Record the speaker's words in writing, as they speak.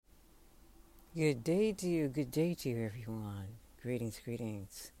Good day to you, everyone.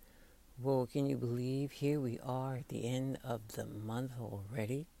 Greetings. Well, can you believe here we are at the end of the month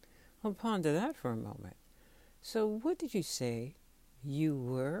already? I'll ponder that for a moment. So, what did you say you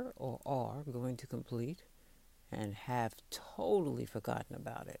were or are going to complete and have totally forgotten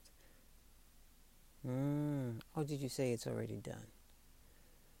about it? Or did you say it's already done?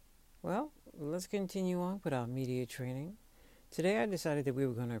 Well, let's continue on with our media training. Today I decided that we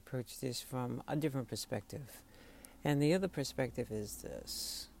were going to approach this from a different perspective. And the other perspective is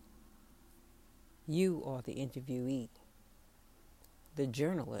this: you are the interviewee, the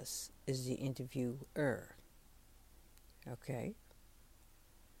journalist is the interviewer. Okay?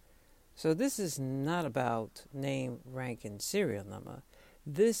 So this is not about name, rank, and serial number.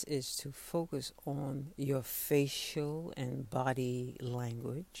 This is to focus on your facial and body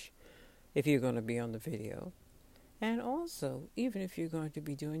language if you're going to be on the video. And also, even if you're going to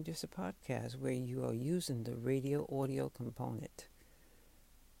be doing just a podcast where you are using the radio audio component.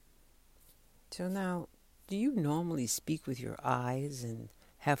 So now, do you normally speak with your eyes and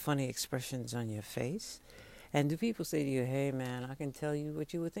have funny expressions on your face? And do people say to you, hey man, I can tell you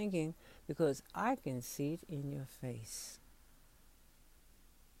what you were thinking because I can see it in your face?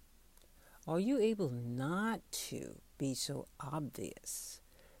 Are you able not to be so obvious?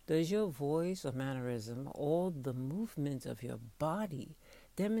 Does your voice or mannerism or the movement of your body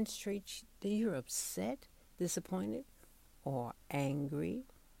demonstrate that you're upset, disappointed, or angry?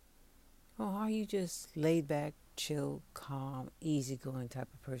 Or are you just laid back, chill, calm, easygoing type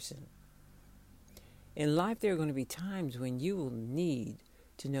of person? In life, there are going to be times when you will need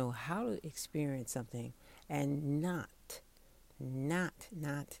to know how to experience something and not let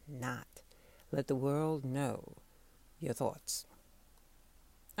the world know your thoughts.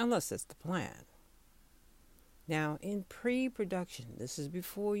 Unless that's the plan. Now, in pre-production, this is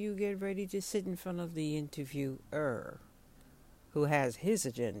before you get ready to sit in front of the interviewer who has his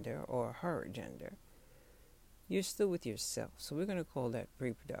agenda or her agenda, you're still with yourself. So we're going to call that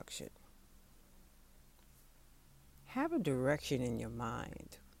pre-production. Have a direction in your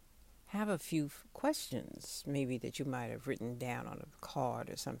mind. Have a few questions, maybe that you might have written down on a card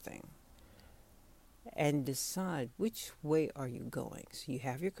or something. And decide which way are you going. So you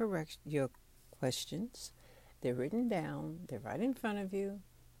have your questions. They're written down. They're right in front of you.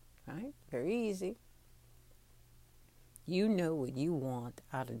 Right? Very easy. You know what you want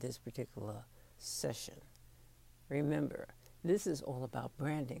out of this particular session. Remember, this is all about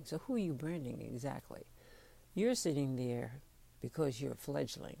branding. So who are you branding exactly? You're sitting there because you're a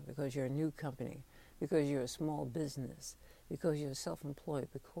fledgling, because you're a new company, because you're a small business, because you're self-employed,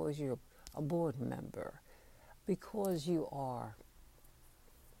 because you're a board member, because you are,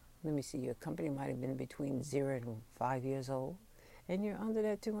 your company might have been between 0 and 5 years old, and you're under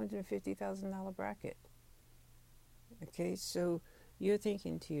that $250,000 bracket. Okay, so you're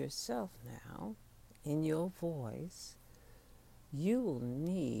thinking to yourself now, in your voice, you will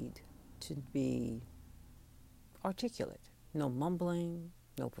need to be articulate. No mumbling,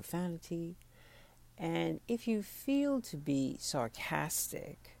 no profanity. And if you feel to be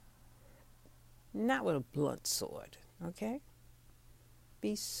sarcastic, not with a blunt sword, okay?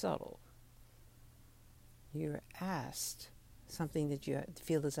 Be subtle. You're asked something that you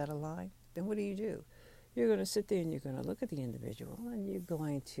feel is out of line, then what do? You're going to sit there and you're going to look at the individual and you're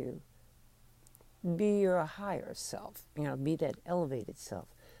going to be your higher self, be that elevated self,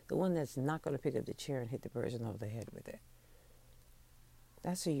 the one that's not going to pick up the chair and hit the person over the head with it.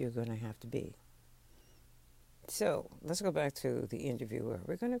 That's who you're going to have to be. So let's go back to the interviewer.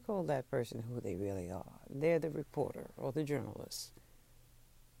 We're going to call that person who they really are. They're the reporter or the journalist.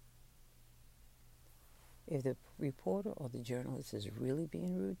 If the reporter or the journalist is really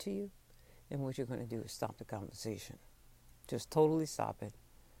being rude to you, then what you're going to do is stop the conversation. Just totally stop it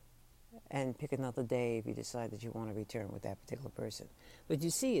and pick another day if you decide that you want to return with that particular person. But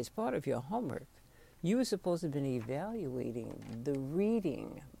you see, as part of your homework, you were supposed to have been evaluating the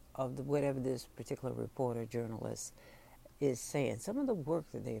reading of whatever this particular reporter, journalist is saying. Some of the work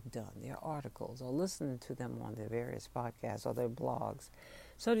that they've done, their articles, or listen to them on their various podcasts or their blogs,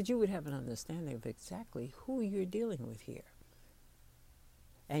 so that you would have an understanding of exactly who you're dealing with here.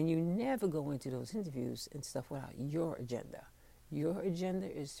 And you never go into those interviews and stuff without your agenda. Your agenda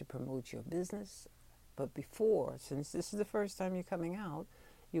is to promote your business. But before, since this is the first time you're coming out,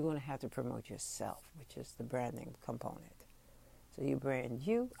 you're going to have to promote yourself, which is the branding component. So you brand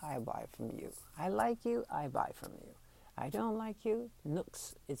you, I buy from you. I like you, I buy from you. I don't like you,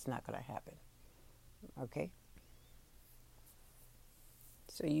 nooks, it's not going to happen. Okay?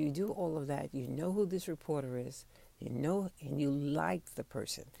 So you do all of that. You know who this reporter is. You know, and you like the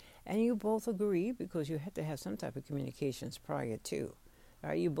person. And you both agree, because you had to have some type of communications prior to. All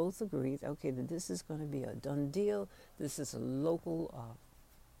right, you both agreed, okay, that this is going to be a done deal. This is a local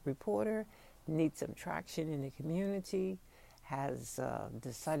reporter, needs some traction in the community, has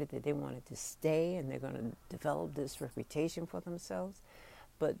decided that they wanted to stay and they're going to develop this reputation for themselves,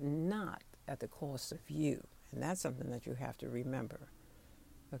 but not at the cost of you. And that's something that you have to remember.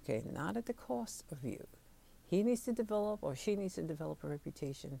 Okay, not at the cost of you. He needs to develop, or she needs to develop, a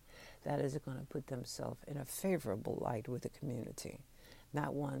reputation that is going to put themselves in a favorable light with the community.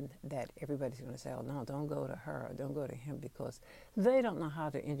 Not one that everybody's going to say, oh, no, don't go to her or don't go to him, because they don't know how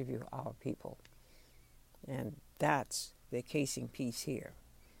to interview our people. And that's the casing piece here.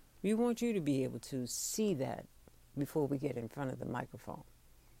 We want you to be able to see that before we get in front of the microphone,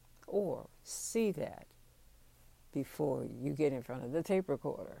 or see that before you get in front of the tape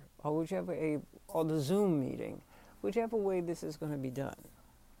recorder, or or the Zoom meeting, whichever way this is going to be done.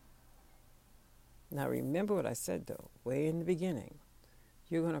 Now remember what I said, though, way in the beginning.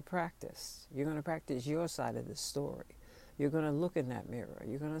 You're going to practice. You're going to practice your side of the story. You're going to look in that mirror.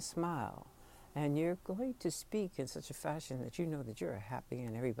 You're going to smile. And you're going to speak in such a fashion that you know that you're happy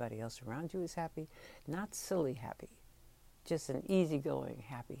and everybody else around you is happy. Not silly happy. Just an easygoing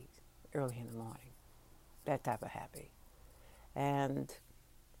happy early in the morning. That type of happy. And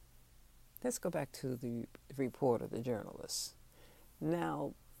let's go back to the reporter, the journalist.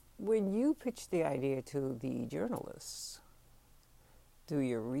 Now, when you pitch the idea to the journalists, do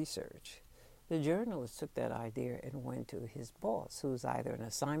your research, the journalist took that idea and went to his boss, who's either an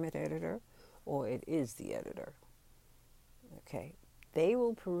assignment editor or it is the editor. Okay. They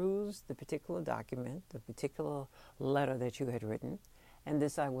will peruse the particular document, the particular letter that you had written, and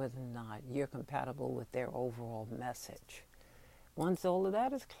decide whether or not you're compatible with their overall message. Once all of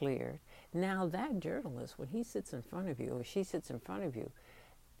that is cleared, now that journalist, when he sits in front of you or she sits in front of you,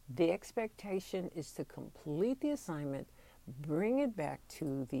 the expectation is to complete the assignment, bring it back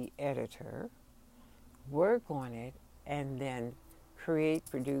to the editor, work on it, and then create,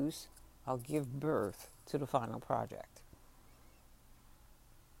 produce, or give birth to the final project,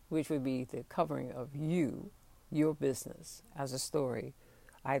 which would be the covering of you, your business, as a story,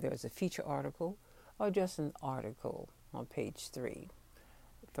 either as a feature article or just an article on page 3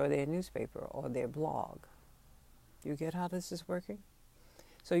 for their newspaper or their blog. You get how this is working?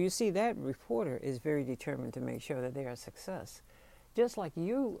 So you see, that reporter is very determined to make sure that they are a success, just like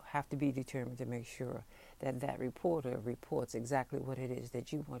you have to be determined to make sure that that reporter reports exactly what it is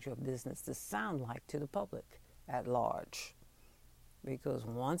that you want your business to sound like to the public at large. Because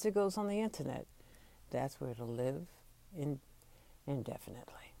once it goes on the internet, that's where it'll live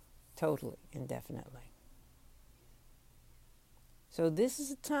indefinitely, totally indefinitely. So this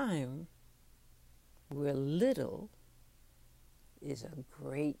is a time where little is a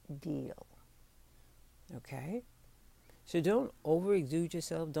great deal. Okay? So don't overexude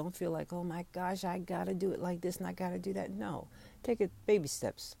yourself. Don't feel like, oh my gosh, I got to do it like this and I got to do that. No. Take it baby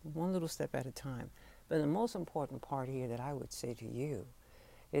steps, one little step at a time. But the most important part here that I would say to you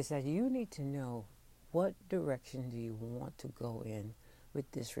is that you need to know, what direction do you want to go in with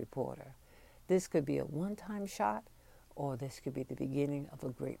this reporter? This could be a one-time shot, or this could be the beginning of a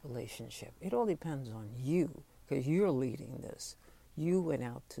great relationship. It all depends on you, because you're leading this. You went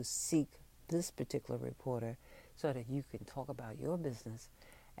out to seek this particular reporter so that you can talk about your business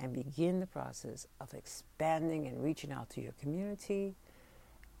and begin the process of expanding and reaching out to your community,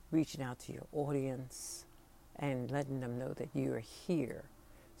 reaching out to your audience, and letting them know that you are here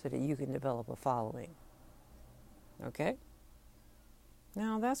so that you can develop a following. Okay?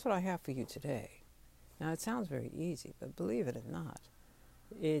 Now, that's what I have for you today. Now, it sounds very easy, but believe it or not,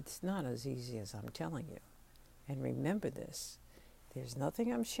 it's not as easy as I'm telling you. And remember this, there's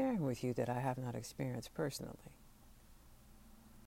nothing I'm sharing with you that I have not experienced personally.